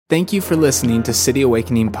Thank you for listening to City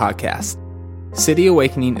Awakening Podcast. City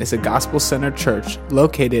Awakening is a gospel-centered church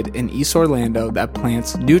located in East Orlando that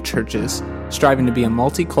plants new churches, striving to be a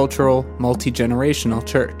multicultural, multi-generational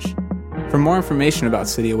church. For more information about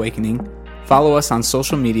City Awakening, follow us on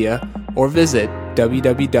social media or visit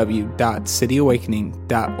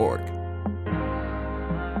www.cityawakening.org.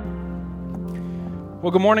 Well,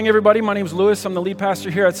 good morning, everybody. My name is Lewis. I'm the lead pastor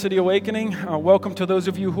here at City Awakening. Welcome to those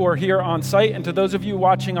of you who are here on site, and to those of you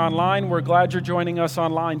watching online, we're glad you're joining us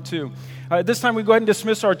online too. At this time, we go ahead and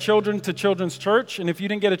dismiss our children to Children's Church, and if you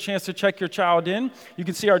didn't get a chance to check your child in, you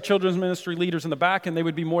can see our children's ministry leaders in the back, and they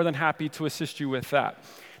would be more than happy to assist you with that.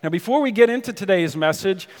 Now, before we get into today's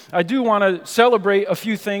message, I do want to celebrate a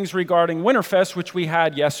few things regarding Winterfest, which we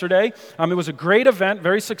had yesterday. It was a great event,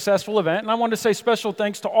 very successful event, and I want to say special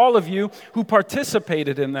thanks to all of you who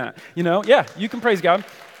participated in that. You can praise God.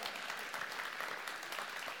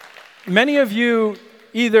 Many of you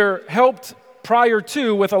either helped prior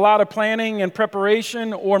to with a lot of planning and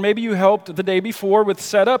preparation, or maybe you helped the day before with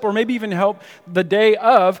setup, or maybe even helped the day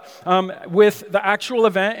of with the actual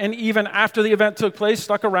event, and even after the event took place,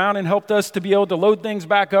 stuck around and helped us to be able to load things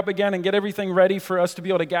back up again and get everything ready for us to be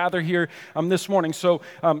able to gather here this morning. So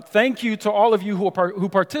thank you to all of you who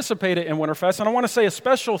participated in Winterfest, and I want to say a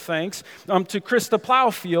special thanks to Krista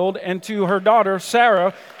Plowfield and to her daughter,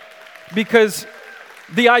 Sarah, because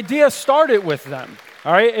the idea started with them.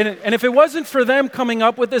 All right, and if it wasn't for them coming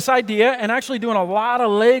up with this idea and actually doing a lot of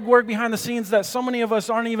legwork behind the scenes that so many of us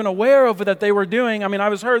aren't even aware of that they were doing. I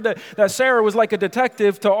was heard that Sarah was like a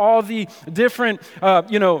detective to all the different,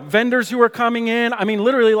 vendors who were coming in.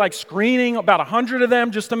 Literally like screening about 100 of them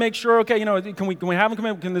just to make sure, can we have them come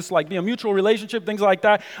in? Can this be a mutual relationship? Things like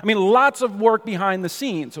that. Lots of work behind the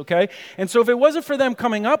scenes, okay? And so if it wasn't for them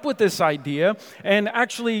coming up with this idea and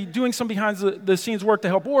actually doing some behind the scenes work to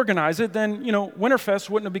help organize it, then, Winterfest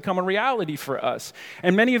wouldn't have become a reality for us.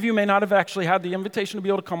 And many of you may not have actually had the invitation to be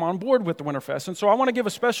able to come on board with the Winterfest. And so I want to give a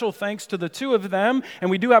special thanks to the two of them, and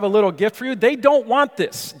we do have a little gift for you. They don't want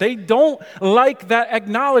this. They don't like that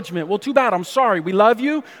acknowledgement. Well, too bad. I'm sorry. We love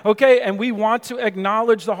you, okay? And we want to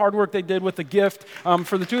acknowledge the hard work they did with the gift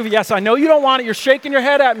for the two of you. Yes, I know you don't want it. You're shaking your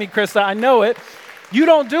head at me, Krista. I know it. You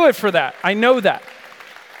don't do it for that. I know that.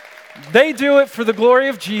 They do it for the glory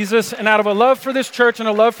of Jesus and out of a love for this church and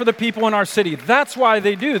a love for the people in our city. That's why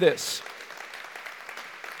they do this.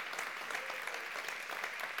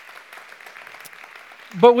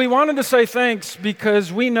 But we wanted to say thanks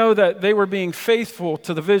because we know that they were being faithful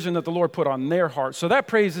to the vision that the Lord put on their heart. So that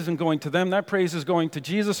praise isn't going to them. That praise is going to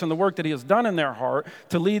Jesus and the work that He has done in their heart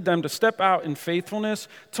to lead them to step out in faithfulness,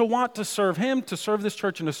 to want to serve Him, to serve this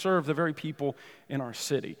church, and to serve the very people in our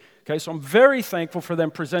city. Okay, so I'm very thankful for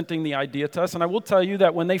them presenting the idea to us. And I will tell you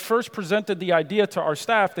that when they first presented the idea to our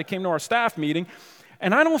staff, they came to our staff meeting,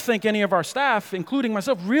 and I don't think any of our staff, including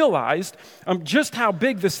myself, realized just how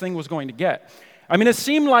big this thing was going to get. It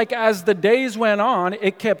seemed like as the days went on,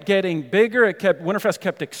 it kept getting bigger. Winterfest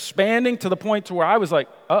kept expanding to the point to where I was like,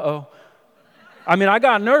 uh-oh. I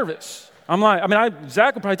got nervous.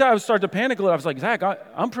 Zach would probably tell you, I started to panic a little. I was like, Zach,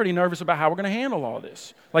 I'm pretty nervous about how we're going to handle all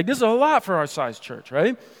this. This is a lot for our size church,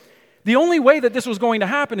 right? The only way that this was going to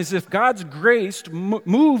happen is if God's grace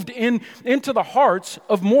moved into the hearts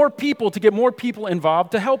of more people to get more people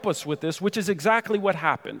involved to help us with this, which is exactly what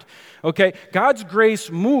happened. Okay, God's grace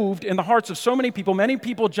moved in the hearts of so many people. Many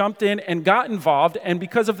people jumped in and got involved, and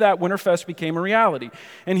because of that, Winterfest became a reality.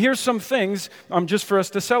 And here's some things just for us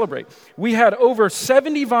to celebrate. We had over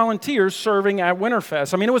 70 volunteers serving at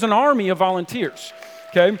Winterfest. It was an army of volunteers,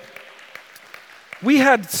 okay? We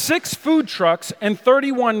had 6 food trucks and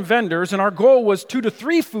 31 vendors, and our goal was 2 to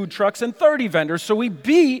 3 food trucks and 30 vendors. So we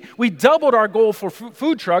doubled our goal for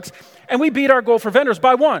food trucks, and we beat our goal for vendors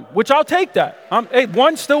by 1, which I'll take that. Hey,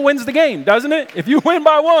 1 still wins the game, doesn't it? If you win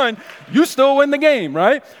by 1, you still win the game,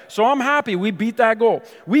 right? So I'm happy we beat that goal.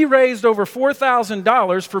 We raised over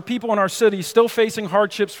 $4,000 for people in our city still facing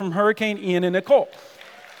hardships from Hurricane Ian and Nicole.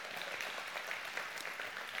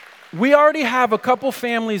 We already have a couple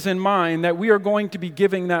families in mind that we are going to be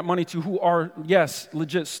giving that money to who are, yes,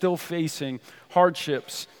 legit still facing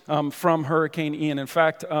hardships from Hurricane Ian. In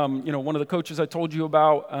fact, one of the coaches I told you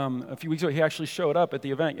about a few weeks ago, he actually showed up at the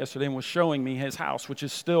event yesterday and was showing me his house, which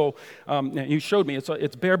is still, he showed me,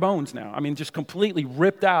 it's bare bones now. Just completely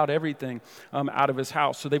ripped out everything out of his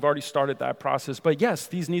house. So they've already started that process. But yes,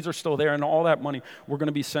 these needs are still there, and all that money, we're going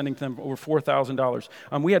to be sending them over $4,000.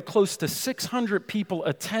 We had close to 600 people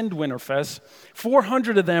attend Winterfest.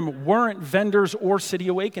 400 of them weren't vendors or City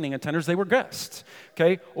Awakening attenders. They were guests,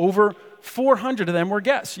 okay? Over 400 of them were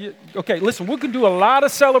guests. Okay, listen, we can do a lot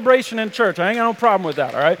of celebration in church. I ain't got no problem with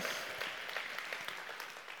that, all right?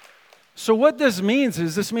 So what this means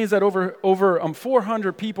that over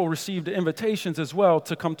 400 people received invitations as well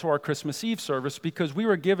to come to our Christmas Eve service, because we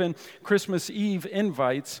were given Christmas Eve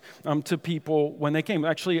invites to people when they came.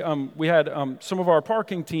 Actually, we had some of our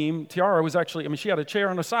parking team. Tiara was actually, she had a chair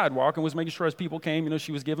on the sidewalk and was making sure as people came,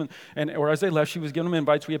 she was given, or as they left, she was giving them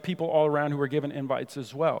invites. We had people all around who were given invites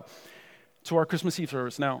as well to our Christmas Eve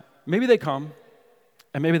service. Now, maybe they come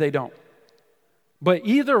and maybe they don't. But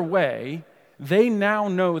either way, they now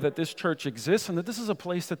know that this church exists and that this is a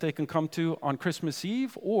place that they can come to on Christmas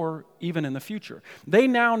Eve or even in the future. They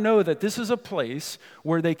now know that this is a place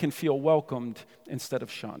where they can feel welcomed instead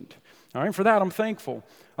of shunned. All right, for that, I'm thankful.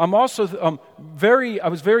 I'm also I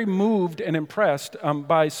was very moved and impressed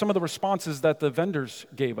by some of the responses that the vendors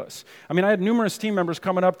gave us. I had numerous team members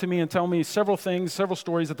coming up to me and telling me several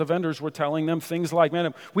stories that the vendors were telling them. Things like,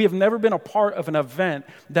 man, we have never been a part of an event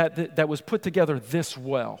that was put together this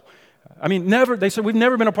well. Never. They said, we've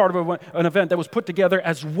never been a part of an event that was put together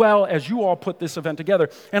as well as you all put this event together.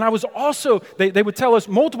 And I was also, they would tell us,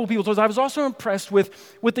 multiple people told us, I was also impressed with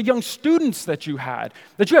the young students that you had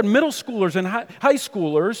middle schoolers and high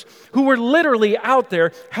schoolers who were literally out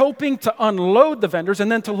there helping to unload the vendors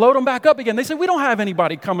and then to load them back up again. They said, we don't have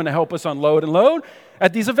anybody coming to help us unload and load.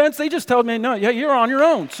 At these events, they just tell me, no, yeah, you're on your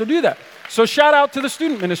own, so do that. So shout out to the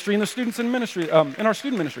student ministry and the students in ministry, in our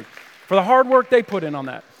student ministry, for the hard work they put in on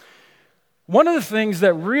that. One of the things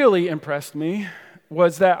that really impressed me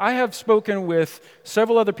was that I have spoken with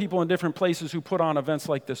several other people in different places who put on events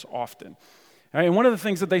like this often. And one of the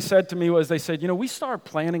things that they said to me was, they said, we start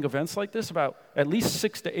planning events like this about at least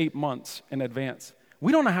 6 to 8 months in advance.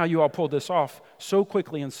 We don't know how you all pulled this off so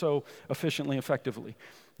quickly and so efficiently, effectively.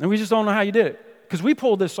 And we just don't know how you did it, because we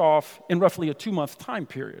pulled this off in roughly a 2-month time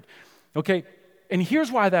period. Okay, and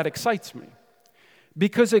here's why that excites me.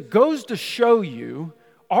 Because it goes to show you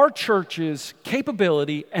our church's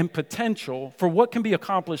capability and potential for what can be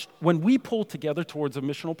accomplished when we pull together towards a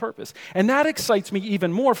missional purpose. And that excites me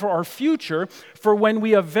even more for our future, for when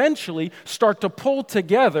we eventually start to pull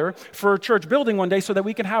together for a church building one day so that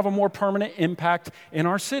we can have a more permanent impact in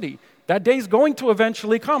our city. That day's going to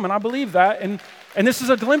eventually come, and I believe that, and this is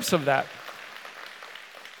a glimpse of that.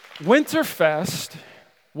 Winterfest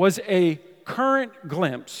was a current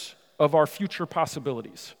glimpse of our future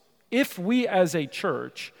possibilities, if we as a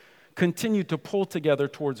church continue to pull together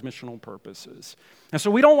towards missional purposes. And so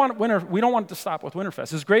we don't want it to stop with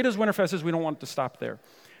Winterfest. As great as Winterfest is, we don't want it to stop there.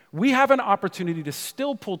 We have an opportunity to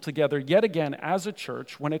still pull together yet again as a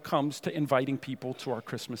church when it comes to inviting people to our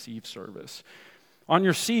Christmas Eve service. On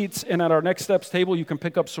your seats and at our Next Steps table, you can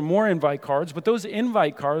pick up some more invite cards. But those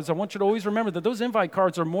invite cards, I want you to always remember that those invite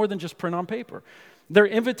cards are more than just print on paper. They're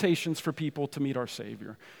invitations for people to meet our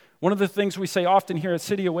Savior. One of the things we say often here at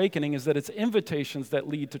City Awakening is that it's invitations that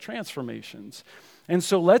lead to transformations. And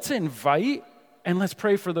so let's invite and let's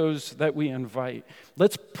pray for those that we invite.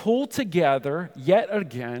 Let's pull together yet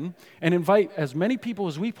again and invite as many people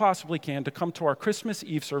as we possibly can to come to our Christmas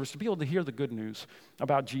Eve service to be able to hear the good news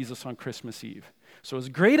about Jesus on Christmas Eve. So as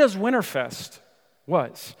great as Winterfest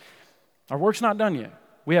was, our work's not done yet.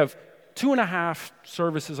 We have 2.5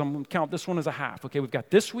 services. I'm going to count this one as a half. Okay, we've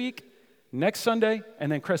got this week, next Sunday, and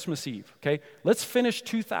then Christmas Eve, okay? Let's finish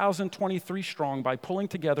 2023 strong by pulling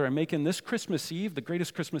together and making this Christmas Eve the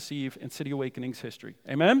greatest Christmas Eve in City Awakening's history.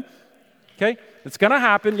 Amen? Okay? It's going to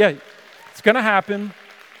happen. Yeah, it's going to happen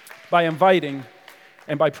by inviting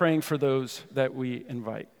and by praying for those that we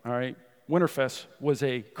invite, all right? Winterfest was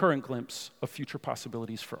a current glimpse of future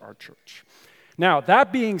possibilities for our church. Now,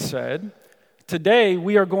 that being said, today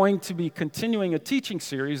we are going to be continuing a teaching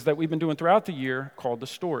series that we've been doing throughout the year called The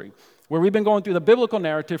Story, where we've been going through the biblical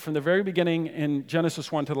narrative from the very beginning in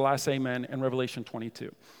Genesis 1 to the last amen in Revelation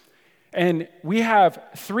 22. And we have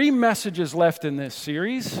 3 messages left in this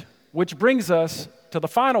series, which brings us to the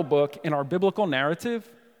final book in our biblical narrative,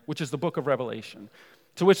 which is the book of Revelation,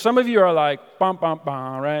 to which some of you are like, bum, bum,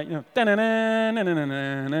 bum, right?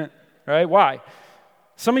 Right? Why?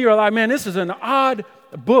 Some of you are like, man, this is an odd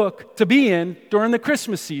book to be in during the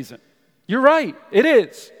Christmas season. You're right, it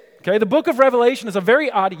is. Okay, the book of Revelation is a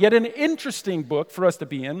very odd, yet an interesting book for us to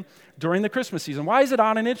be in during the Christmas season. Why is it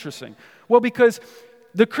odd and interesting? Well, because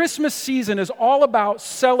the Christmas season is all about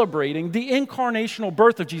celebrating the incarnational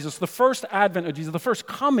birth of Jesus, the first advent of Jesus, the first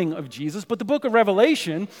coming of Jesus. But the book of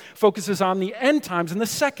Revelation focuses on the end times and the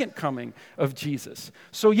second coming of Jesus.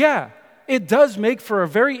 So yeah, it does make for a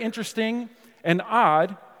very interesting and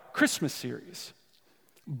odd Christmas series.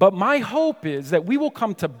 But my hope is that we will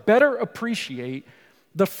come to better appreciate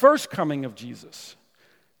the first coming of Jesus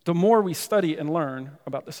the more we study and learn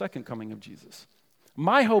about the second coming of Jesus.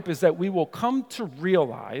 My hope is that we will come to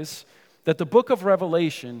realize that the book of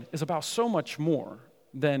Revelation is about so much more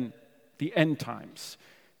than the end times.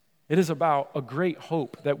 It is about a great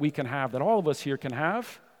hope that we can have, that all of us here can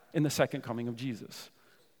have in the second coming of Jesus.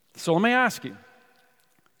 So let me ask you,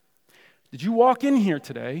 did you walk in here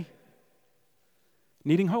today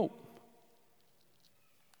needing hope?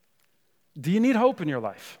 Do you need hope in your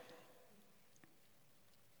life?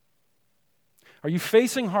 Are you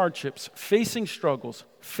facing hardships, facing struggles,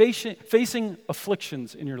 facing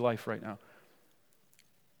afflictions in your life right now?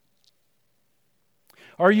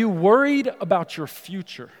 Are you worried about your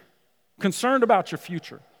future, concerned about your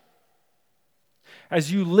future?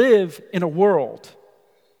 As you live in a world,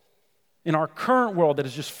 in our current world that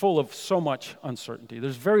is just full of so much uncertainty.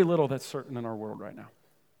 There's very little that's certain in our world right now.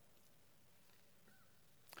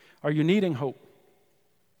 Are you needing hope?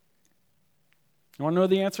 You want to know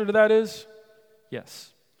the answer to that is?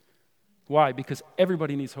 Yes. Why? Because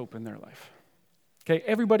everybody needs hope in their life. Okay,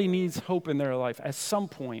 everybody needs hope in their life at some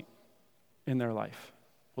point in their life.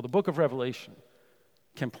 Well, the book of Revelation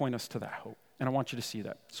can point us to that hope, and I want you to see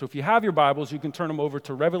that. So if you have your Bibles, you can turn them over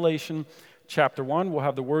to Revelation chapter 1. We'll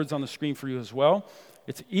have the words on the screen for you as well.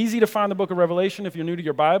 It's easy to find the book of Revelation if you're new to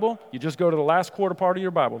your Bible. You just go to the last quarter part of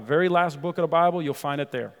your Bible, very last book of the Bible, you'll find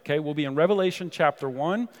it there. Okay, we'll be in Revelation chapter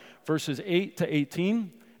 1, verses 8 to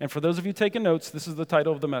 18. And for those of you taking notes, this is the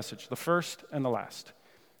title of the message, The First and the Last.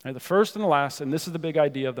 Right, the first and the last, and this is the big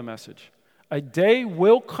idea of the message. A day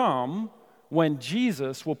will come when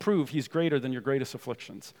Jesus will prove he's greater than your greatest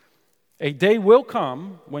afflictions. A day will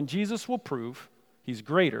come when Jesus will prove he's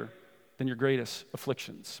greater than your greatest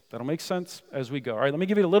afflictions. That'll make sense as we go. All right, let me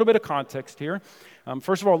give you a little bit of context here.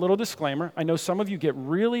 First of all, a little disclaimer. I know some of you get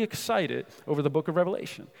really excited over the book of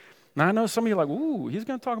Revelation. Now, I know some of you are like, ooh, he's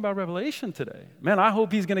going to talk about Revelation today. Man, I hope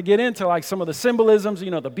he's going to get into like some of the symbolisms,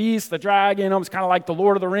 the beast, the dragon, it's kind of like the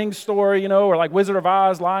Lord of the Rings story, or like Wizard of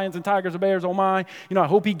Oz, lions and tigers and bears, oh my. I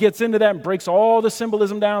hope he gets into that and breaks all the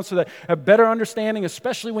symbolism down so that a better understanding,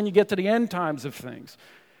 especially when you get to the end times of things.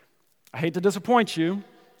 I hate to disappoint you,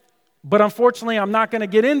 but unfortunately, I'm not going to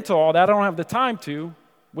get into all that. I don't have the time to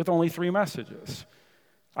with only 3 messages.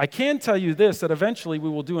 I can tell you this, that eventually we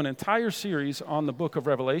will do an entire series on the book of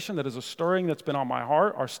Revelation. That is a stirring that's been on my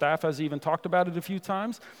heart. Our staff has even talked about it a few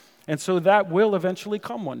times. And so that will eventually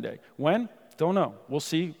come one day. When? Don't know. We'll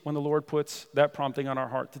see when the Lord puts that prompting on our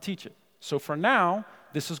heart to teach it. So for now,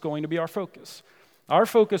 this is going to be our focus. Our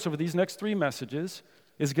focus over these next 3 messages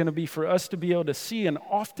is going to be for us to be able to see an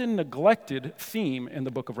often neglected theme in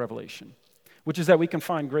the book of Revelation, which is that we can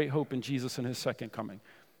find great hope in Jesus and his second coming.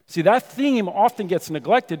 See, that theme often gets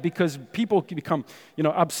neglected because people can become,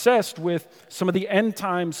 obsessed with some of the end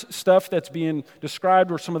times stuff that's being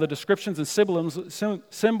described or some of the descriptions and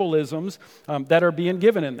symbolisms that are being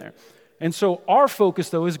given in there. And so our focus,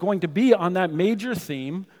 though, is going to be on that major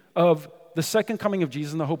theme of the second coming of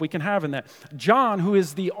Jesus and the hope we can have in that. John, who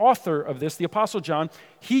is the author of this, the Apostle John,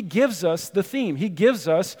 he gives us the theme. He gives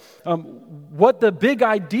us what the big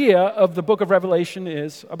idea of the book of Revelation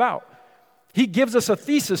is about. He gives us a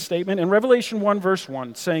thesis statement in Revelation 1, verse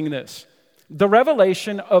 1, saying this: the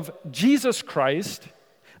revelation of Jesus Christ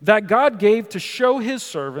that God gave to show his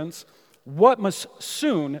servants what must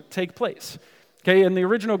soon take place. Okay, in the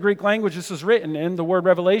original Greek language, this is written in the word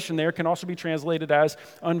revelation there can also be translated as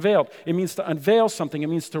unveiled. It means to unveil something. It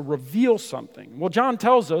means to reveal something. Well, John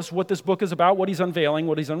tells us what this book is about, what he's unveiling,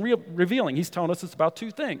 what he's revealing. He's telling us it's about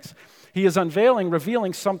 2 things. He is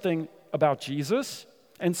revealing something about Jesus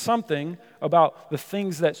and something about the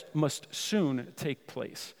things that must soon take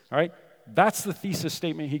place. All right? That's the thesis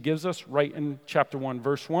statement he gives us right in chapter 1,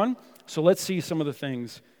 verse 1. So let's see some of the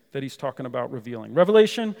things that he's talking about revealing.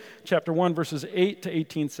 Revelation chapter 1, verses 8 to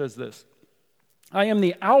 18 says this: I am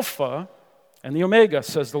the Alpha and the Omega,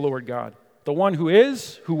 says the Lord God, the one who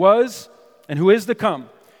is, who was, and who is to come,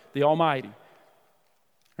 the Almighty.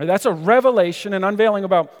 Right, that's a revelation and unveiling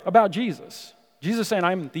about Jesus. Jesus saying,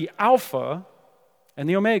 I'm the Alpha and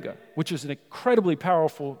the Omega, which is an incredibly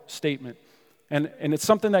powerful statement. And it's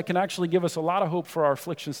something that can actually give us a lot of hope for our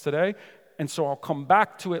afflictions today. And so I'll come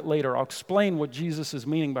back to it later. I'll explain what Jesus is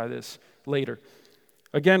meaning by this later.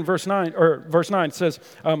 Again, verse 9 says,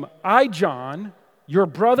 I, John, your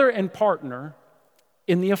brother and partner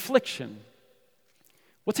in the affliction.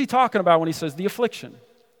 What's he talking about when he says the affliction?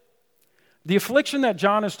 The affliction that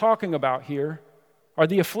John is talking about here are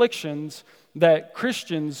the afflictions that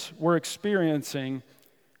Christians were experiencing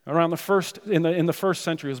around in the first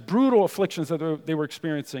century. It was brutal afflictions that they were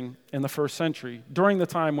experiencing in the first century during the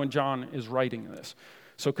time when John is writing this.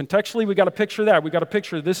 So contextually, we got to picture that. We got to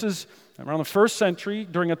picture this is around the first century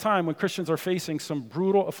during a time when Christians are facing some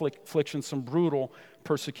brutal afflictions, some brutal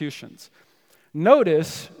persecutions.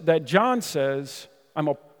 Notice that John says, I'm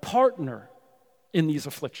a partner in these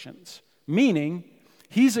afflictions, meaning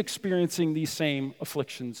he's experiencing these same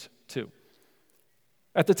afflictions too.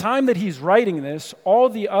 At the time that he's writing this, all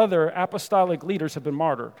the other apostolic leaders have been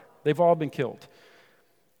martyred. They've all been killed.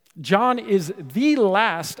 John is the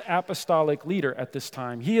last apostolic leader at this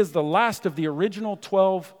time. He is the last of the original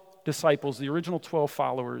 12 disciples, the original 12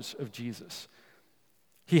 followers of Jesus.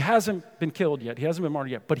 He hasn't been killed yet. He hasn't been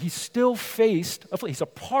martyred yet. But he still faced, he's a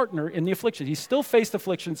partner in the afflictions. He still faced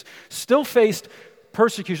afflictions, still faced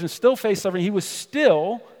persecution, still faced suffering. He was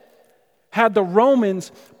still had the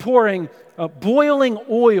Romans pouring boiling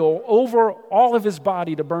oil over all of his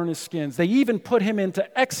body to burn his skins. They even put him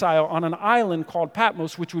into exile on an island called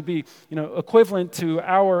Patmos, which would be, equivalent to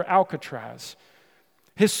our Alcatraz.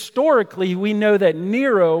 Historically, we know that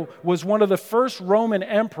Nero was one of the first Roman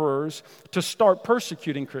emperors to start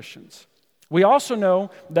persecuting Christians. We also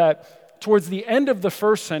know that towards the end of the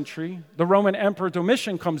first century, the Roman emperor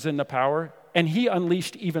Domitian comes into power, and he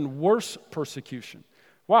unleashed even worse persecution.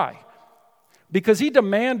 Why? Because he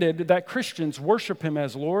demanded that Christians worship him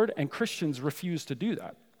as Lord, and Christians refused to do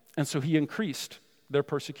that. And so he increased their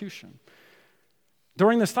persecution.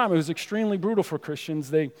 During this time, it was extremely brutal for Christians.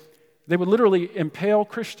 They would literally impale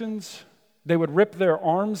Christians. They would rip their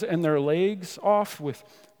arms and their legs off with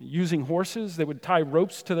using horses. They would tie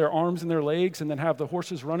ropes to their arms and their legs and then have the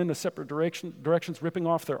horses run in a separate directions, ripping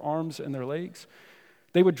off their arms and their legs.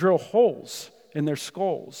 They would drill holes in their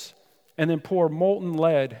skulls and then pour molten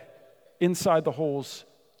lead inside the holes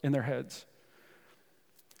in their heads.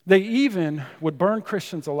 They even would burn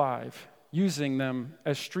Christians alive, using them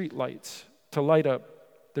as street lights to light up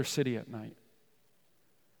their city at night.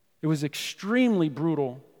 It was extremely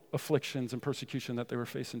brutal afflictions and persecution that they were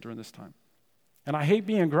facing during this time. And I hate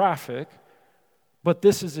being graphic, but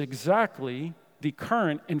this is exactly the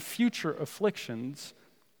current and future afflictions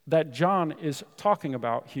that John is talking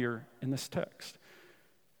about here in this text.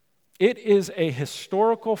 It is a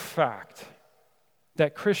historical fact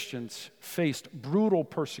that Christians faced brutal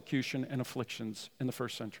persecution and afflictions in the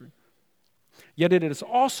first century. Yet it is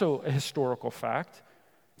also a historical fact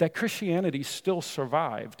that Christianity still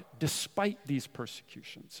survived despite these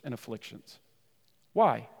persecutions and afflictions.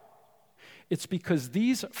 Why? It's because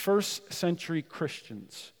these first century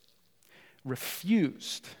Christians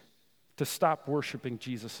refused to stop worshiping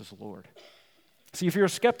Jesus as Lord. See, if you're a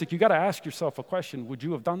skeptic, you got to ask yourself a question. Would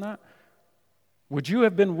you have done that? Would you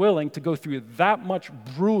have been willing to go through that much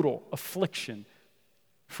brutal affliction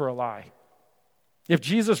for a lie? If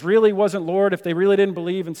Jesus really wasn't Lord, if they really didn't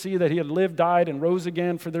believe and see that he had lived, died, and rose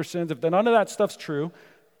again for their sins, if none of that stuff's true,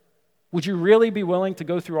 would you really be willing to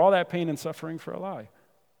go through all that pain and suffering for a lie?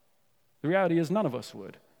 The reality is none of us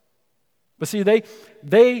would. But see,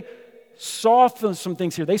 they saw some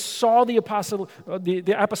things here. They saw the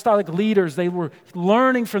apostolic leaders. They were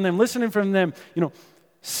learning from them, listening from them,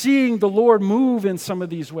 seeing the Lord move in some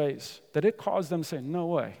of these ways, that it caused them to say, no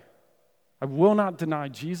way. I will not deny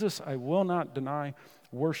Jesus. I will not deny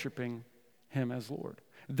worshiping him as Lord.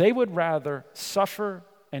 They would rather suffer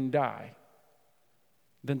and die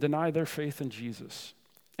than deny their faith in Jesus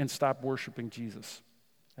and stop worshiping Jesus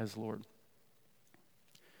as Lord.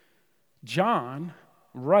 John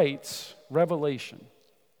writes Revelation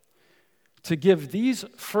to give these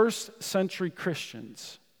first century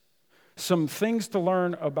Christians some things to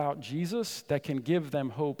learn about Jesus that can give them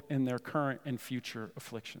hope in their current and future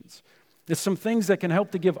afflictions. It's some things that can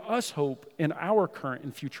help to give us hope in our current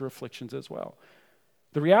and future afflictions as well.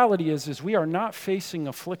 The reality is we are not facing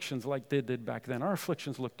afflictions like they did back then. Our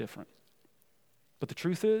afflictions look different. But the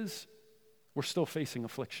truth is, we're still facing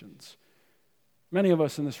afflictions. Many of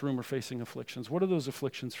us in this room are facing afflictions. What are those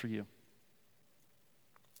afflictions for you?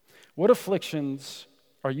 What afflictions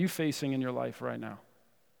are you facing in your life right now?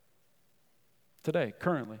 Today,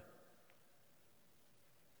 currently?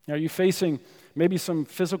 Are you facing maybe some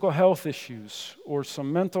physical health issues or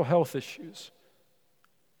some mental health issues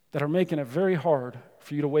that are making it very hard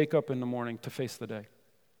for you to wake up in the morning to face the day?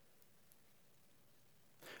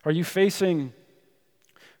 Are you facing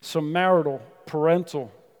some marital,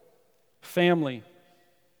 parental, family,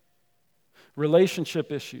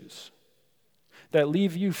 relationship issues that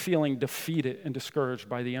leave you feeling defeated and discouraged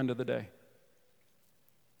by the end of the day?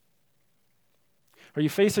 Are you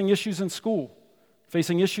facing issues in school,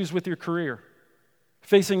 facing issues with your career,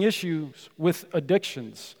 facing issues with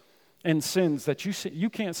addictions and sins that you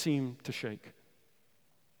can't seem to shake?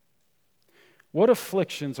 What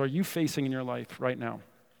afflictions are you facing in your life right now?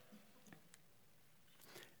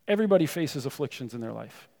 Everybody faces afflictions in their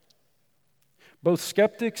life. Both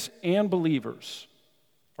skeptics and believers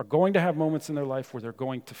are going to have moments in their life where they're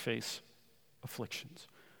going to face afflictions.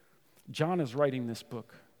 John is writing this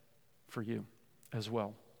book for you as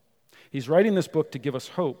well. He's writing this book to give us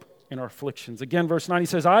hope in our afflictions. Again, verse 9, he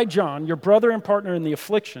says, I, John, your brother and partner in the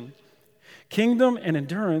affliction, kingdom, and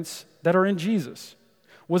endurance that are in Jesus,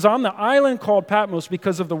 was on the island called Patmos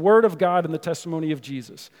because of the word of God and the testimony of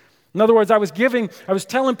Jesus. In other words, I was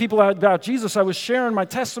telling people about Jesus. I was sharing my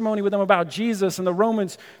testimony with them about Jesus, and the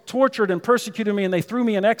Romans tortured and persecuted me, and they threw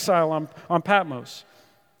me in exile on Patmos.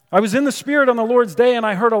 I was in the Spirit on the Lord's day, and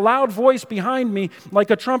I heard a loud voice behind me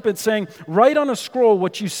like a trumpet saying, write on a scroll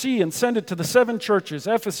what you see and send it to the 7 churches,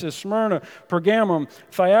 Ephesus, Smyrna, Pergamum,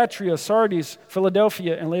 Thyatira, Sardis,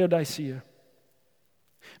 Philadelphia, and Laodicea.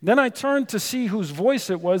 Then I turned to see whose voice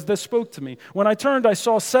it was that spoke to me. When I turned, I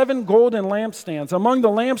saw 7 golden lampstands. Among the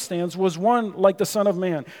lampstands was one like the Son of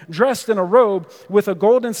Man, dressed in a robe with a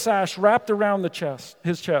golden sash wrapped around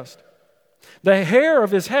his chest. The hair of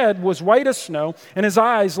his head was white as snow, and his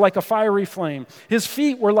eyes like a fiery flame. His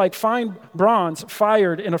feet were like fine bronze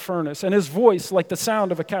fired in a furnace, and his voice like the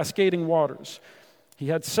sound of a cascading waters. He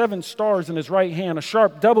had 7 stars in his right hand. A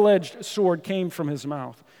sharp, double-edged sword came from his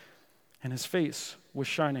mouth, and his face was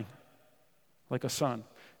shining like a sun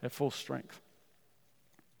at full strength.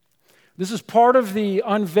 This is part of the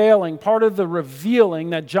unveiling, part of the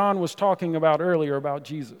revealing that John was talking about earlier about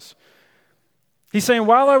Jesus. He's saying,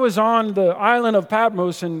 while I was on the island of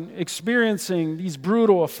Patmos and experiencing these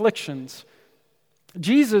brutal afflictions,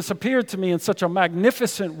 Jesus appeared to me in such a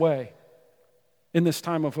magnificent way in this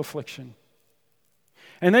time of affliction.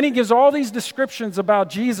 And then he gives all these descriptions about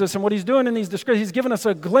Jesus, and what he's doing in these descriptions, he's given us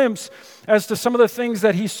a glimpse as to some of the things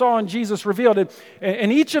that he saw in Jesus revealed.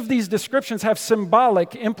 And each of these descriptions have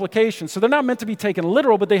symbolic implications. So they're not meant to be taken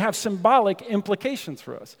literal, but they have symbolic implications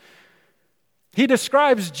for us. He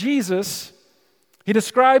describes Jesus, he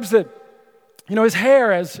describes that, his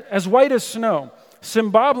hair as white as snow,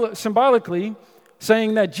 symbolically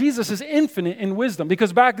saying that Jesus is infinite in wisdom.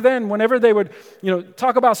 Because back then, whenever they would,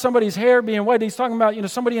 talk about somebody's hair being white, he's talking about,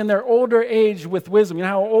 somebody in their older age with wisdom.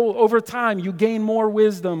 How over time you gain more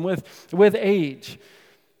wisdom with age.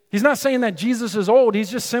 He's not saying that Jesus is old.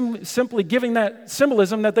 He's just simply giving that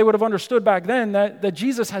symbolism that they would have understood back then, that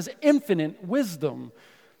Jesus has infinite wisdom.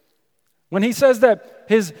 When he says that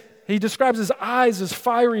he describes his eyes as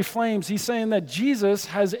fiery flames, he's saying that Jesus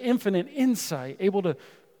has infinite insight, able to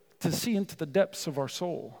see into the depths of our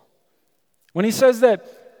soul. When he says that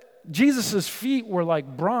Jesus' feet were like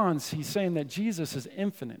bronze, he's saying that Jesus is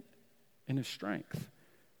infinite in his strength.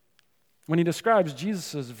 When he describes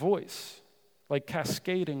Jesus' voice like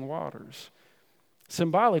cascading waters,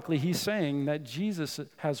 symbolically he's saying that Jesus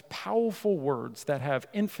has powerful words that have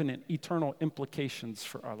infinite eternal implications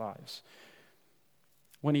for our lives.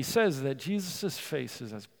 When he says that Jesus' face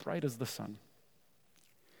is as bright as the sun,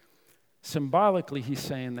 symbolically, he's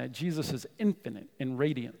saying that Jesus is infinite in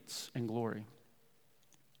radiance and glory.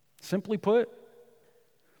 Simply put,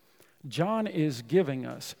 John is giving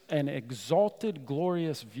us an exalted,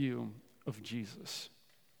 glorious view of Jesus.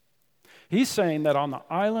 He's saying that on the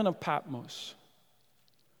island of Patmos,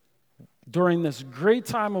 during this great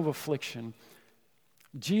time of affliction,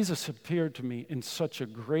 Jesus appeared to me in such a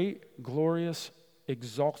great, glorious,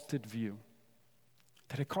 exalted view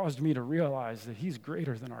that it caused me to realize that he's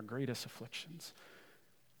greater than our greatest afflictions.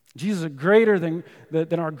 Jesus is greater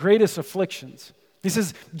than our greatest afflictions. He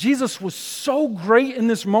says, Jesus was so great in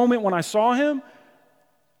this moment when I saw him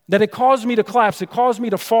that it caused me to collapse. It caused me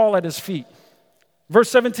to fall at his feet.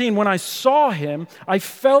 Verse 17, when I saw him, I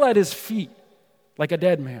fell at his feet like a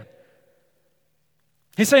dead man.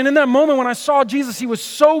 He's saying in that moment when I saw Jesus, he was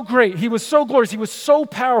so great, he was so glorious, he was so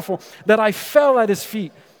powerful that I fell at his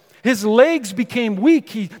feet. His legs became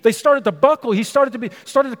weak. They started to buckle. He started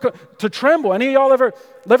to tremble. Any of y'all ever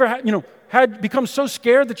had become so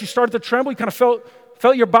scared that you started to tremble? You kind of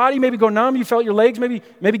felt your body maybe go numb. You felt your legs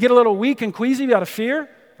maybe get a little weak and queasy out of fear.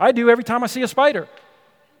 I do every time I see a spider.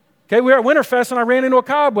 Okay, we were at Winterfest and I ran into a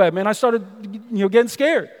cobweb and I started getting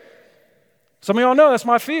scared. Some of y'all know that's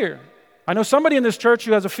my fear. I know somebody in this church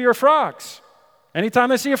who has a fear of frogs. Anytime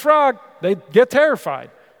they see a frog, they get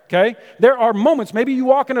terrified. Okay? There are moments, maybe you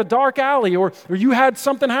walk in a dark alley or you had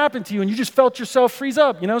something happen to you and you just felt yourself freeze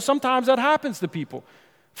up. Sometimes that happens to people.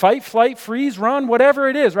 Fight, flight, freeze, run, whatever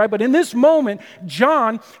it is, right? But in this moment,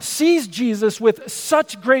 John sees Jesus with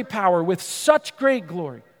such great power, with such great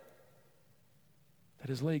glory, that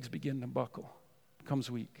his legs begin to buckle,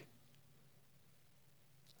 becomes weak.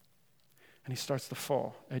 And he starts to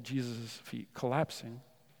fall at Jesus' feet, collapsing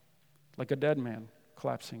like a dead man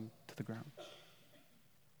collapsing to the ground.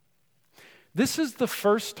 This is the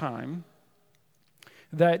first time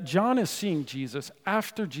that John is seeing Jesus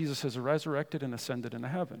after Jesus has resurrected and ascended into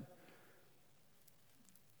heaven.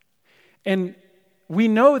 And we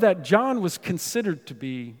know that John was considered to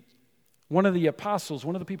be one of the apostles,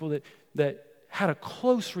 one of the people that had a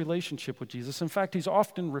close relationship with Jesus. In fact, he's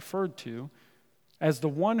often referred to as the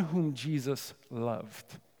one whom Jesus loved.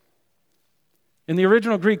 In the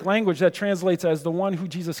original Greek language, that translates as the one who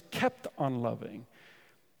Jesus kept on loving.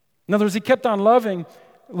 In other words, he kept on loving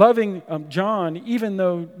John, even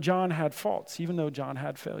though John had faults, even though John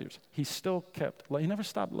had failures. He never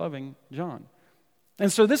stopped loving John.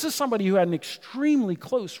 And so this is somebody who had an extremely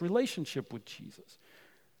close relationship with Jesus.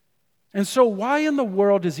 And so why in the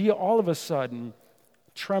world is he all of a sudden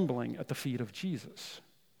trembling at the feet of Jesus?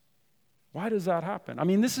 Why does that happen? I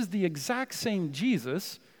mean, this is the exact same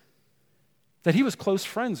Jesus that he was close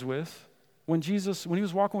friends with when he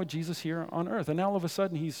was walking with Jesus here on earth. And now all of a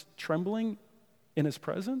sudden he's trembling in his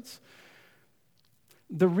presence.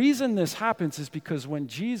 The reason this happens is because when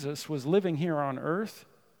Jesus was living here on earth,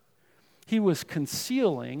 he was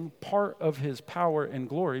concealing part of his power and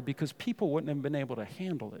glory because people wouldn't have been able to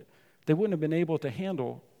handle it. They wouldn't have been able to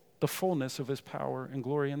handle the fullness of his power and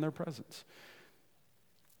glory in their presence.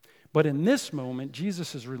 But in this moment,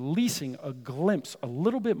 Jesus is releasing a glimpse, a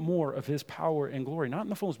little bit more of his power and glory. Not in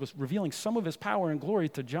the fullness, but revealing some of his power and glory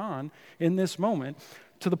to John in this moment,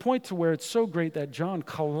 to the point to where it's so great that John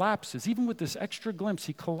collapses. Even with this extra glimpse,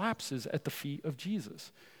 he collapses at the feet of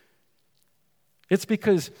Jesus. It's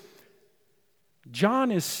because John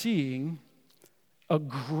is seeing a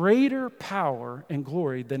greater power and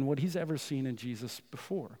glory than what he's ever seen in Jesus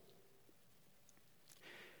before.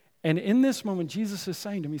 And in this moment, Jesus is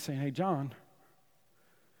saying to me, hey, John,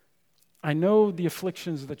 I know the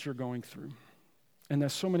afflictions that you're going through and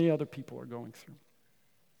that so many other people are going through.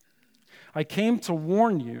 I came to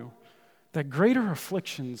warn you that greater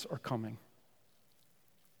afflictions are coming.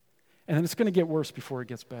 And it's going to get worse before it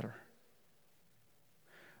gets better.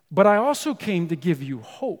 But I also came to give you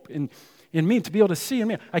hope in me, to be able to see in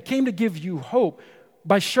me. I came to give you hope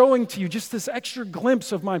by showing to you just this extra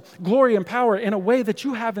glimpse of my glory and power in a way that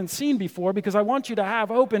you haven't seen before, because I want you to have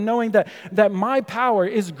hope in knowing that my power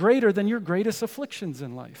is greater than your greatest afflictions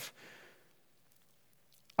in life.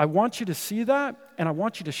 I want you to see that, and I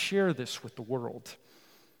want you to share this with the world.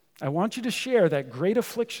 I want you to share that great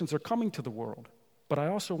afflictions are coming to the world, but I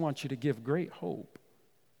also want you to give great hope,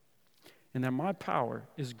 and that my power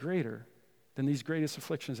is greater than these greatest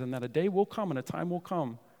afflictions, and that a day will come and a time will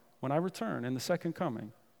come when I return in the second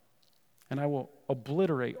coming, and I will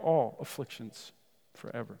obliterate all afflictions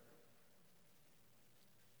forever.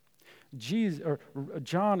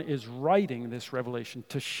 John is writing this revelation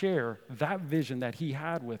to share that vision that he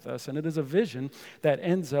had with us, and it is a vision that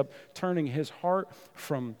ends up turning his heart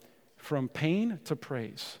from pain to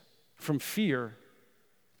praise, from fear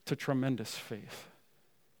to tremendous faith.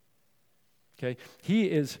 Okay? He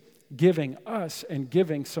is giving us and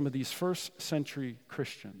giving some of these first century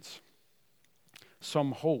Christians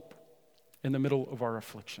some hope in the middle of our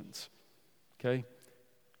afflictions. Okay?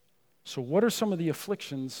 So what are some of the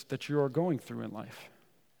afflictions that you are going through in life?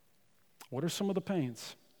 What are some of the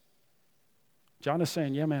pains? John is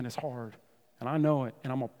saying, yeah, man, it's hard, and I know it,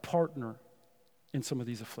 and I'm a partner in some of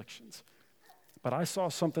these afflictions. But I saw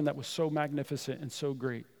something that was so magnificent and so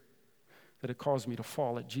great that it caused me to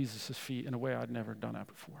fall at Jesus' feet in a way I'd never done that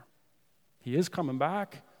before. He is coming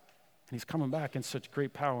back, and he's coming back in such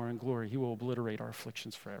great power and glory. He will obliterate our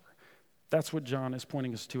afflictions forever. That's what John is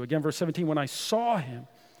pointing us to. Again, verse 17, when I saw him,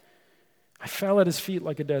 I fell at his feet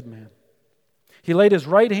like a dead man. He laid his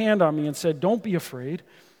right hand on me and said, don't be afraid.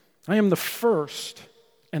 I am the first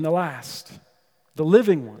and the last, the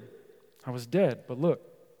living one. I was dead, but look,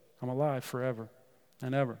 I'm alive forever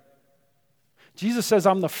and ever. Jesus says,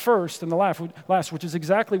 I'm the first and the last, which is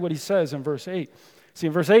exactly what he says in verse 8. See,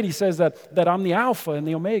 in verse 8, he says that I'm the Alpha and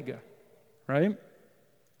the Omega, right?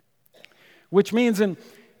 Which means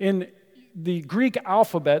in the Greek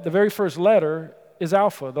alphabet, the very first letter is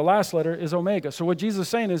Alpha, the last letter is Omega. So what Jesus is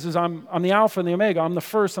saying is I'm the Alpha and the Omega, I'm the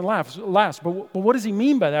first and last. But what does he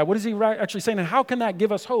mean by that? What is he actually saying? And how can that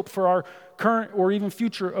give us hope for our current or even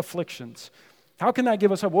future afflictions? How can that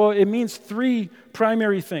give us hope? Well, it means three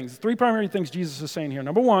primary things. Three primary things Jesus is saying here.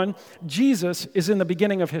 Number one, Jesus is in the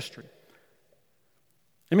beginning of history.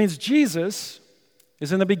 It means Jesus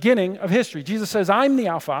is in the beginning of history. Jesus says, I'm the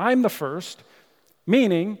Alpha, I'm the first,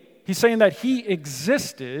 meaning he's saying that he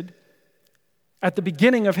existed at the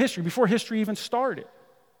beginning of history, before history even started.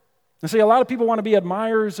 And see, a lot of people want to be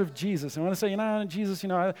admirers of Jesus. And want to say, Jesus,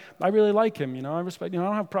 I really like him. I respect, I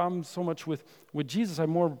don't have problems so much with Jesus. I have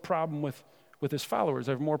more problem with his followers.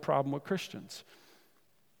 I have more problem with Christians.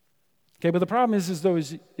 Okay, but the problem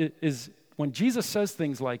is when Jesus says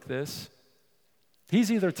things like this,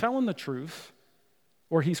 he's either telling the truth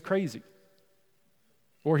or he's crazy.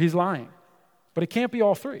 or he's lying. But it can't be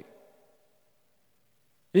all three.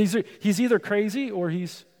 He's either crazy or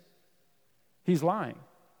he's lying,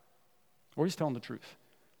 or he's telling the truth.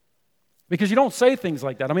 Because you don't say things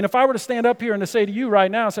like that. I mean, if I were to stand up here and to say to you right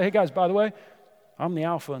now, say, hey guys, by the way, I'm the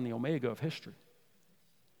Alpha and the Omega of history.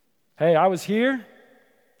 Hey, I was here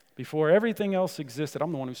before everything else existed.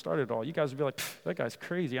 I'm the one who started it all. You guys would be like, that guy's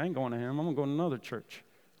crazy. I ain't going to him. I'm going to go to another church,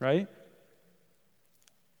 right?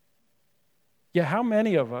 Yeah, how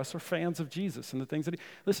many of us are fans of Jesus and the things that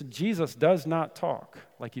listen, Jesus does not talk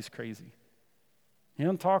like he's crazy. He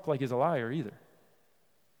doesn't talk like he's a liar either.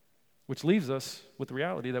 Which leaves us with the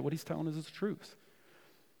reality that what he's telling us is the truth.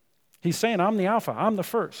 He's saying, I'm the Alpha. I'm the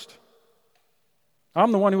first.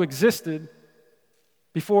 I'm the one who existed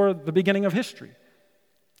before the beginning of history.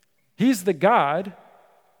 He's the God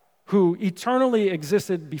who eternally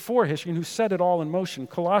existed before history and who set it all in motion.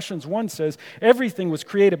 Colossians 1 says, everything was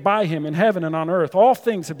created by him in heaven and on earth. All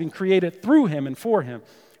things have been created through him and for him.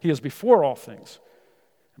 He is before all things.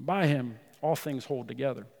 And by him, all things hold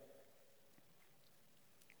together.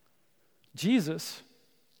 Jesus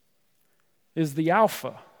is the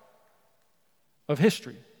Alpha of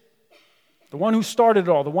history. The one who started it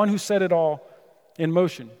all, the one who set it all in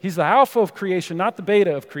motion. He's the Alpha of creation, not the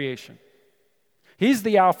Beta of creation. He's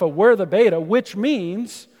the Alpha, we're the Beta, which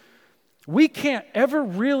means we can't ever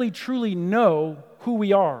really truly know who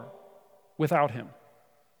we are without him.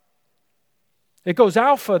 It goes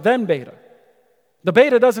Alpha, then Beta. The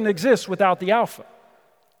Beta doesn't exist without the Alpha.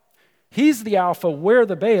 He's the Alpha, we're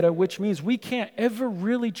the Beta, which means we can't ever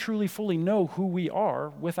really truly fully know who we are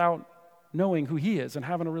without knowing who he is and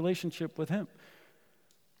having a relationship with him.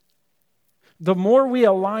 The more we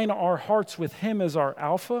align our hearts with him as our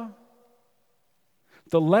Alpha,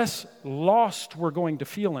 the less lost we're going to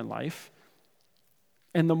feel in life,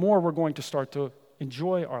 and the more we're going to start to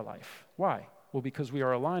enjoy our life. Why? Well, because we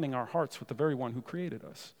are aligning our hearts with the very one who created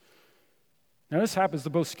us. Now, this happens to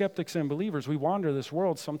both skeptics and believers. We wander this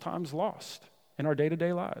world sometimes lost in our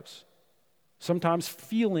day-to-day lives, sometimes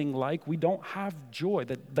feeling like we don't have joy,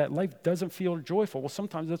 that life doesn't feel joyful. Well,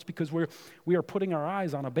 sometimes that's because we are putting our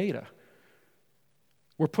eyes on a Beta.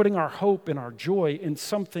 We're putting our hope and our joy in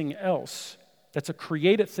something else that's a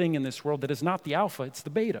created thing in this world that is not the Alpha, it's the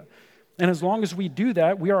Beta. And as long as we do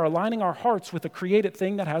that, we are aligning our hearts with a created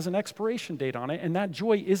thing that has an expiration date on it, and that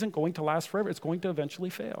joy isn't going to last forever. It's going to eventually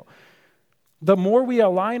fail. The more we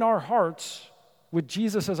align our hearts with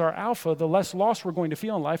Jesus as our Alpha, the less loss we're going to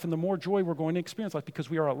feel in life and the more joy we're going to experience in life, because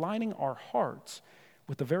we are aligning our hearts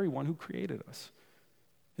with the very one who created us.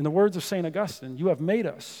 In the words of St. Augustine, you have made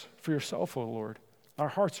us for yourself, O Lord. Our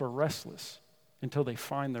hearts are restless until they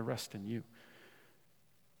find their rest in you.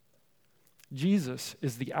 Jesus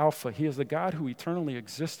is the Alpha. He is the God who eternally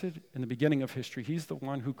existed in the beginning of history. He's the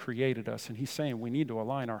one who created us, and he's saying we need to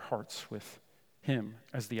align our hearts with him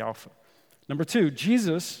as the Alpha. Number 2,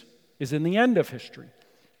 Jesus is in the end of history.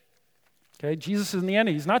 Okay, Jesus is in the end.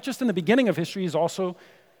 He's not just in the beginning of history, he's also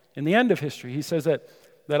in the end of history. He says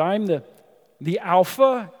that I'm the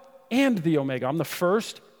Alpha and the Omega. I'm the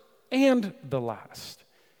first and the last.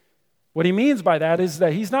 What he means by that is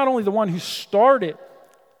that he's not only the one who started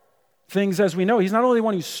things as we know, he's not only the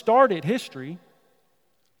one who started history,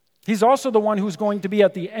 he's also the one who's going to be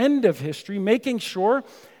at the end of history, making sure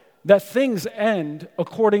that things end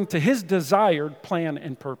according to his desired plan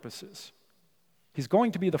and purposes. He's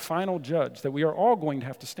going to be the final judge that we are all going to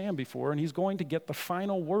have to stand before, and he's going to get the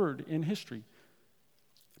final word in history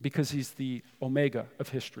because he's the Omega of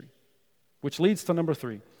history. Which leads to number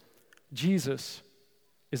 3. Jesus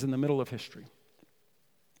is in the middle of history.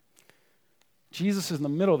 Jesus is in the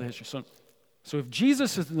middle of the history. So if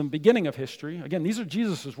Jesus is in the beginning of history, again, these are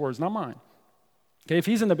Jesus' words, not mine. Okay, if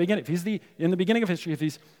he's in the beginning, if he's in the beginning of history,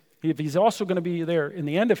 if he's also going to be there in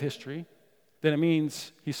the end of history, then it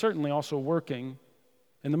means he's certainly also working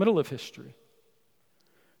in the middle of history.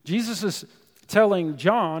 Jesus is telling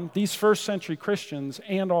John, these first century Christians,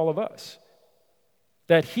 and all of us,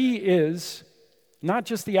 that he is not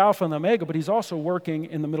just the Alpha and the Omega, but he's also working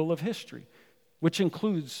in the middle of history, which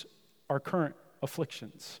includes our current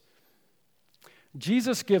afflictions.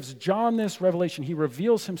 Jesus gives John this revelation. He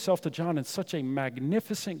reveals himself to John in such a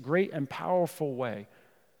magnificent, great, and powerful way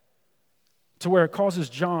to where it causes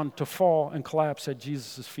John to fall and collapse at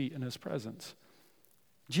Jesus' feet in his presence.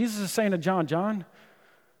 Jesus is saying to John, John,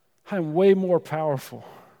 I am way more powerful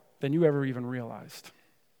than you ever even realized.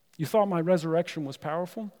 You thought my resurrection was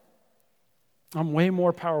powerful? I'm way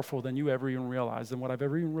more powerful than you ever even realized, than what I've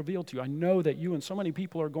ever even revealed to you. I know that you and so many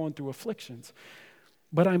people are going through afflictions,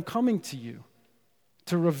 but I'm coming to you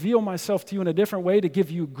to reveal myself to you in a different way, to give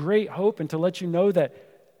you great hope and to let you know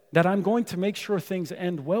that that I'm going to make sure things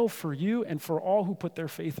end well for you and for all who put their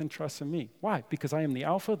faith and trust in me. Why? Because I am the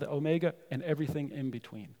Alpha, the Omega, and everything in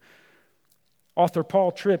between. Author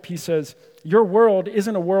Paul Tripp, he says, your world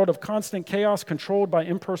isn't a world of constant chaos controlled by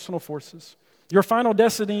impersonal forces. Your final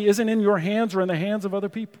destiny isn't in your hands or in the hands of other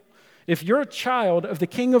people. If you're a child of the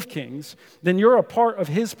King of Kings, then you're a part of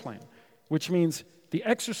his plan, which means the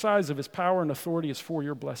exercise of his power and authority is for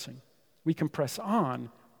your blessing. We can press on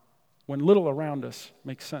when little around us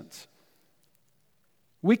makes sense.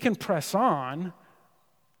 We can press on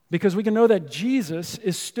because we can know that Jesus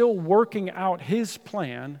is still working out his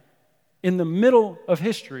plan in the middle of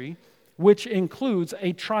history, which includes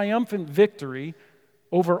a triumphant victory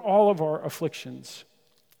over all of our afflictions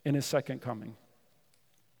in his second coming.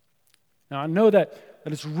 Now, I know that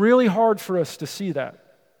it's really hard for us to see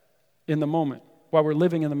that in the moment while we're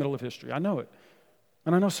living in the middle of history. I know it.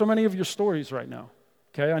 And I know so many of your stories right now.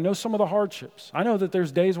 Okay, I know some of the hardships. I know that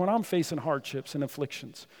there's days when I'm facing hardships and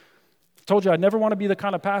afflictions. I told you I'd never want to be the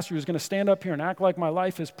kind of pastor who's going to stand up here and act like my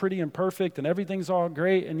life is pretty and perfect and everything's all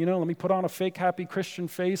great and, let me put on a fake happy Christian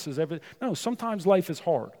face. No, sometimes life is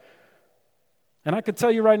hard. And I could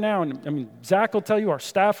tell you right now, and Zach will tell you, our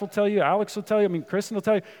staff will tell you, Alex will tell you, Kristen will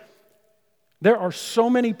tell you, there are so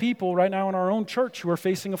many people right now in our own church who are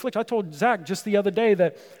facing affliction. I told Zach just the other day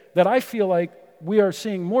that I feel like we are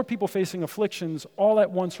seeing more people facing afflictions all at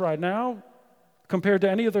once right now compared to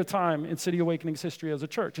any other time in City Awakening's history as a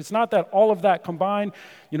church. It's not that all of that combined,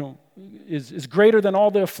 is greater than all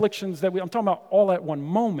the afflictions that I'm talking about all at one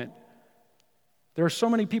moment. There are so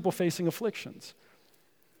many people facing afflictions.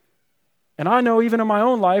 And I know even in my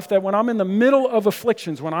own life that when I'm in the middle of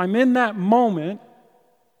afflictions, when I'm in that moment,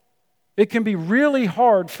 it can be really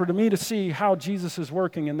hard for me to see how Jesus is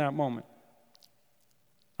working in that moment.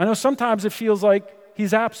 I know sometimes it feels like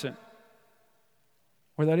he's absent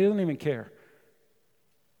or that he doesn't even care.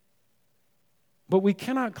 But we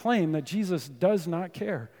cannot claim that Jesus does not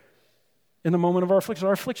care in the moment of our affliction.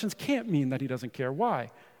 Our afflictions can't mean that he doesn't care. Why?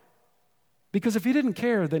 Because if he didn't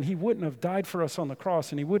care, then he wouldn't have died for us on the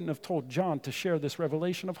cross and he wouldn't have told John to share this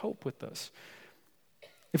revelation of hope with us.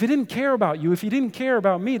 If he didn't care about you, if he didn't care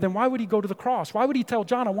about me, then why would he go to the cross? Why would he tell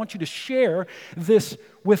John, I want you to share this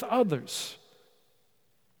with others?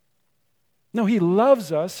 No, he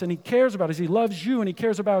loves us and he cares about us. He loves you and he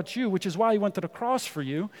cares about you, which is why he went to the cross for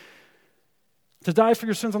you, to die for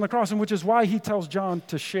your sins on the cross, and which is why he tells John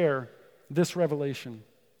to share this revelation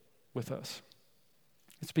with us.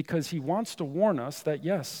 It's because he wants to warn us that,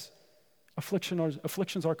 yes,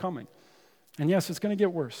 afflictions are coming. And yes, it's going to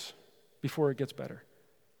get worse before it gets better.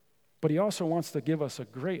 But he also wants to give us a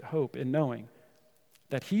great hope in knowing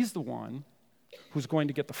that he's the one who's going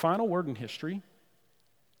to get the final word in history,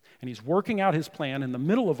 and he's working out his plan in the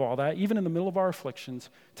middle of all that, even in the middle of our afflictions,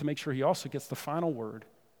 to make sure he also gets the final word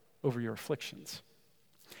over your afflictions.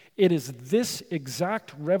 It is this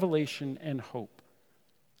exact revelation and hope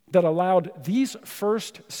that allowed these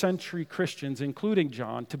first century Christians, including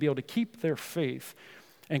John, to be able to keep their faith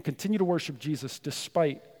and continue to worship Jesus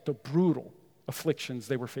despite the brutal afflictions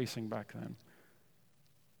they were facing back then.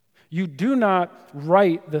 You do not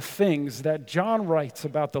write the things that John writes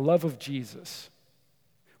about the love of Jesus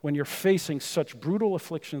when you're facing such brutal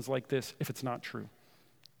afflictions like this if it's not true.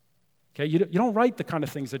 Okay, you don't write the kind of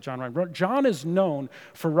things that John writes. John is known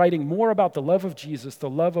for writing more about the love of Jesus, the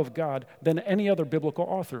love of God, than any other biblical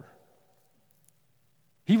author.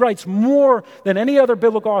 He writes more than any other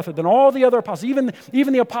biblical author, than all the other apostles,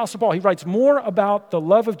 even the Apostle Paul. He writes more about the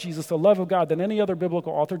love of Jesus, the love of God, than any other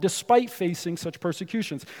biblical author, despite facing such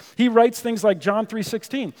persecutions. He writes things like John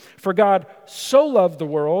 3:16, "For God so loved the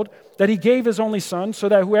world that he gave his only Son, so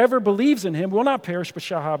that whoever believes in him will not perish but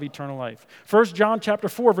shall have eternal life." 1 John chapter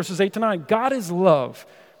 4, verses 8 to 9, God is love.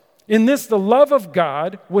 In this, the love of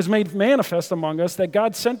God was made manifest among us, that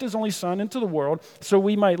God sent his only Son into the world so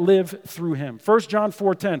we might live through him. 1 John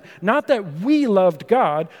 4:10, not that we loved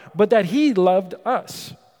God, but that he loved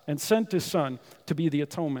us and sent his Son to be the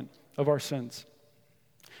atonement of our sins.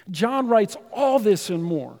 John writes all this and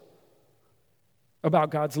more about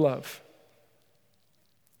God's love.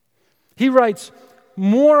 He writes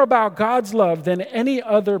more about God's love than any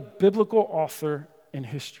other biblical author in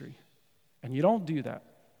history. And you don't do that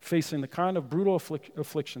facing the kind of brutal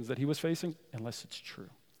afflictions that he was facing unless it's true.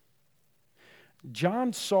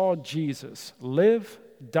 John saw Jesus live,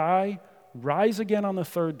 die, rise again on the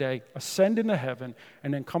third day, ascend into heaven,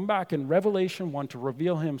 and then come back in Revelation 1 to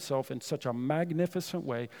reveal himself in such a magnificent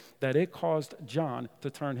way that it caused John to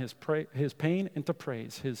turn his pain into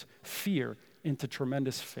praise, his fear into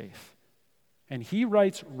tremendous faith. And he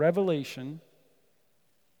writes Revelation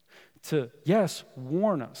to, yes,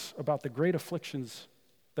 warn us about the great afflictions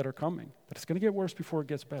that are coming, that it's going to get worse before it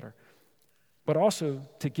gets better. But also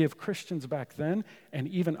to give Christians back then, and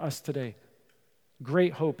even us today,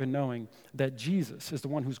 great hope in knowing that Jesus is the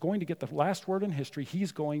one who's going to get the last word in history.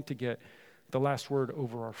 He's going to get the last word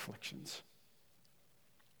over our afflictions.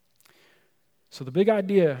 So the big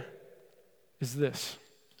idea is this.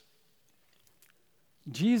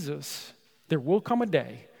 There will come a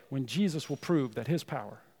day when Jesus will prove that his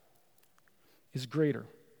power is greater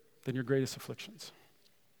than your greatest afflictions.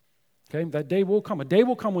 Okay, that day will come. A day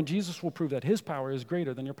will come when Jesus will prove that his power is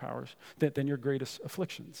greater than your powers, than your greatest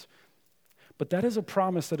afflictions. But that is a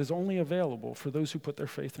promise that is only available for those who put their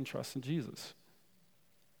faith and trust in Jesus.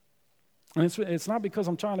 And it's not because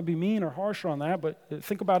I'm trying to be mean or harsh on that, but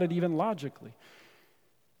think about it even logically.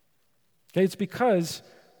 Okay, it's because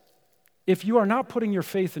if you are not putting your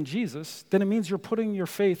faith in Jesus, then it means you're putting your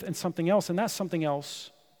faith in something else, and that something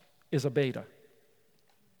else is a beta.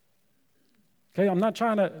 Okay, I'm not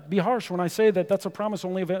trying to be harsh when I say that that's a promise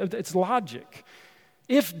only available. It's logic.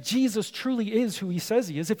 If Jesus truly is who he says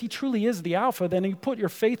he is, if he truly is the Alpha, then you put your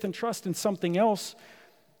faith and trust in something else,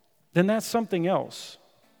 then that something else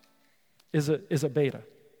is a beta.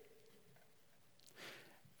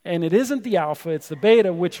 And it isn't the Alpha, it's the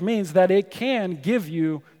beta, which means that it can give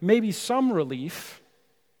you maybe some relief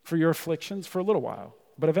for your afflictions for a little while,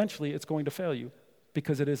 but eventually it's going to fail you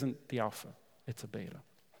because it isn't the Alpha, it's a beta.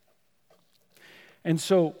 And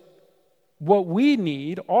so what we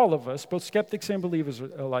need, all of us, both skeptics and believers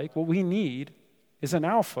alike, what we need is an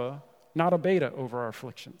Alpha, not a beta over our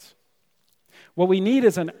afflictions. What we need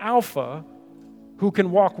is an Alpha who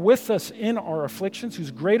can walk with us in our afflictions,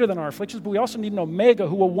 who's greater than our afflictions, but we also need an Omega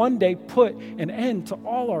who will one day put an end to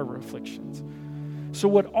all our afflictions. So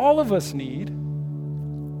what all of us need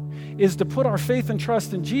is to put our faith and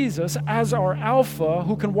trust in Jesus as our Alpha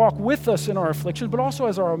who can walk with us in our afflictions, but also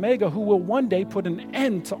as our Omega who will one day put an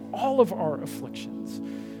end to all of our afflictions.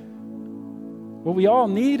 What we all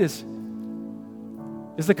need is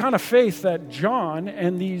the kind of faith that John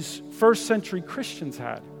and these first century Christians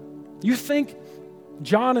had. You think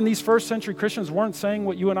John and these first century Christians weren't saying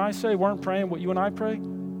what you and I say, weren't praying what you and I pray?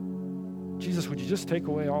 Jesus, would you just take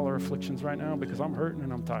away all our afflictions right now because I'm hurting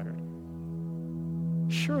and I'm tired?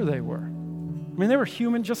 Sure they were. I mean, they were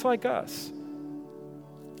human just like us.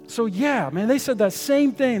 So yeah, man, they said that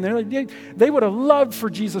same thing. They would have loved for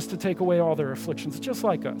Jesus to take away all their afflictions just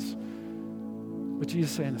like us. But Jesus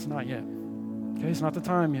is saying it's not yet. Okay, it's not the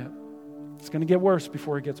time yet. It's going to get worse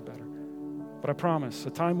before it gets better. But I promise, a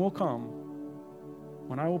time will come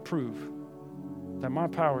when I will prove that my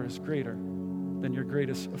power is greater than your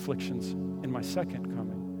greatest afflictions in my second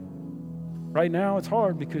coming. Right now, it's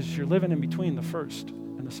hard because you're living in between the first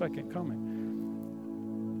and the second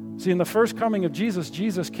coming. See, in the first coming of Jesus,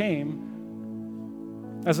 Jesus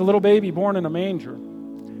came as a little baby born in a manger,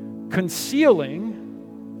 concealing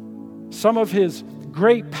some of his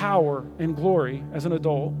great power and glory as an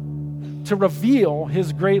adult to reveal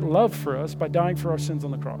his great love for us by dying for our sins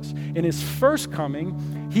on the cross. In his first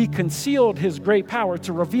coming, he concealed his great power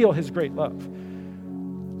to reveal his great love.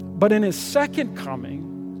 But in his second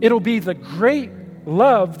coming, it'll be the great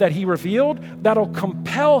love that he revealed that'll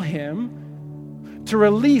compel him to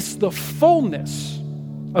release the fullness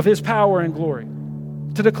of his power and glory,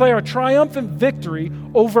 to declare a triumphant victory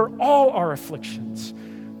over all our afflictions.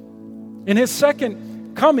 In his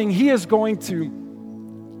second coming, he is going to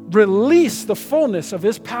release the fullness of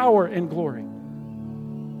his power and glory,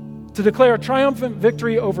 to declare a triumphant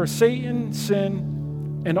victory over Satan,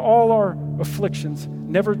 sin, and all our afflictions,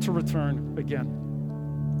 never to return again.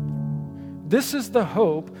 This is the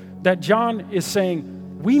hope that John is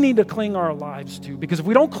saying we need to cling our lives to, because if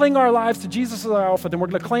we don't cling our lives to Jesus as our Alpha, then we're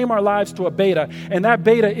going to claim our lives to a beta, and that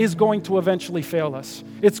beta is going to eventually fail us.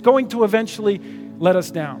 It's going to eventually let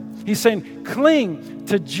us down. He's saying cling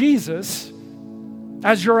to Jesus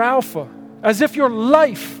as your Alpha, as if your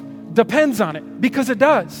life depends on it, because it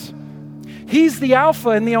does. He's the Alpha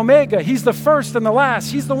and the Omega. He's the first and the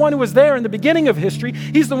last. He's the one who was there in the beginning of history.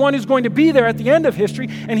 He's the one who's going to be there at the end of history.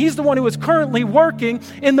 And he's the one who is currently working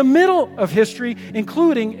in the middle of history,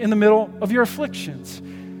 including in the middle of your afflictions.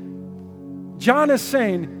 John is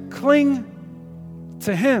saying, cling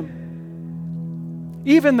to him,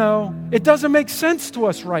 even though it doesn't make sense to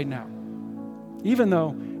us right now. Even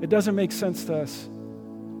though it doesn't make sense to us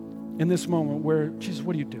in this moment where, Jesus,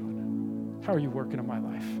 what are you doing? How are you working in my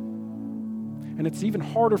life? And it's even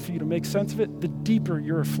harder for you to make sense of it the deeper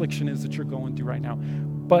your affliction is that you're going through right now.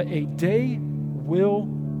 But a day will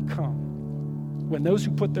come when those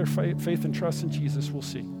who put their faith and trust in Jesus will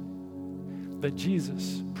see that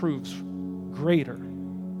Jesus proves greater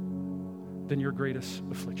than your greatest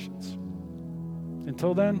afflictions.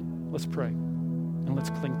 Until then, let's pray and let's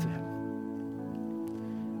cling to him.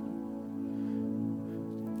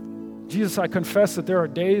 Jesus, I confess that there are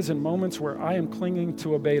days and moments where I am clinging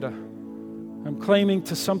to a beta. I'm claiming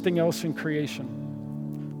to something else in creation.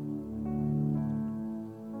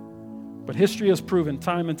 But history has proven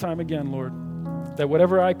time and time again, Lord, that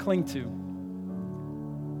whatever I cling to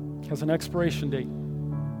has an expiration date.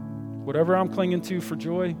 Whatever I'm clinging to for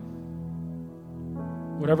joy,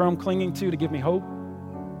 whatever I'm clinging to give me hope,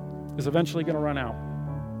 is eventually going to run out.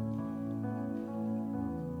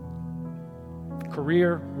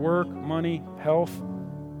 Career, work, money, health.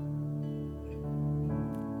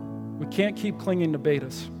 We can't keep clinging to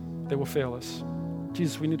betas. They will fail us.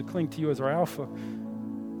 Jesus, we need to cling to you as our alpha.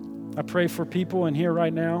 I pray for people in here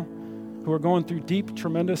right now who are going through deep,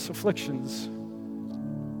 tremendous afflictions,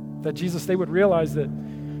 that Jesus, they would realize that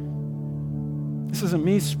this isn't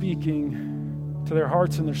me speaking to their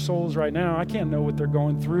hearts and their souls right now. I can't know what they're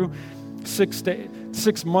going through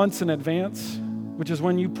 6 months in advance, which is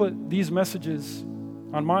when you put these messages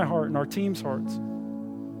on my heart and our team's hearts.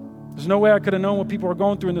 There's no way I could have known what people are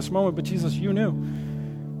going through in this moment, but Jesus, you knew.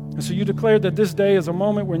 And so you declared that this day is a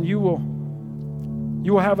moment when you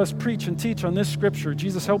will have us preach and teach on this scripture.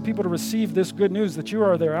 Jesus, help people to receive this good news, that you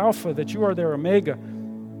are their Alpha, that you are their Omega,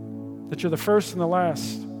 that you're the first and the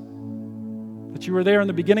last, that you were there in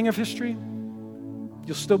the beginning of history,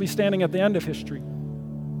 you'll still be standing at the end of history,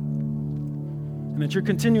 and that you're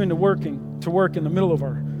continuing to work in the middle of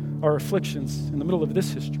our afflictions, in the middle of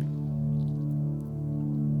this history.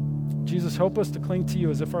 Jesus, help us to cling to you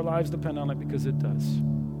as if our lives depend on it, because it does.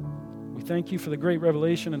 We thank you for the great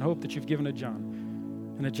revelation and hope that you've given to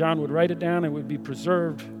John, and that John would write it down and would be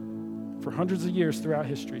preserved for hundreds of years throughout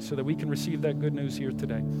history so that we can receive that good news here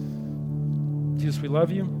today. Jesus, we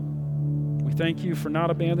love you. We thank you for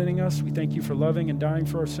not abandoning us. We thank you for loving and dying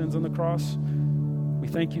for our sins on the cross. We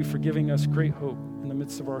thank you for giving us great hope in the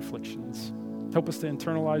midst of our afflictions. Help us to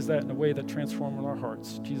internalize that in a way that transforms our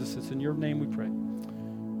hearts. Jesus, it's in your name we pray.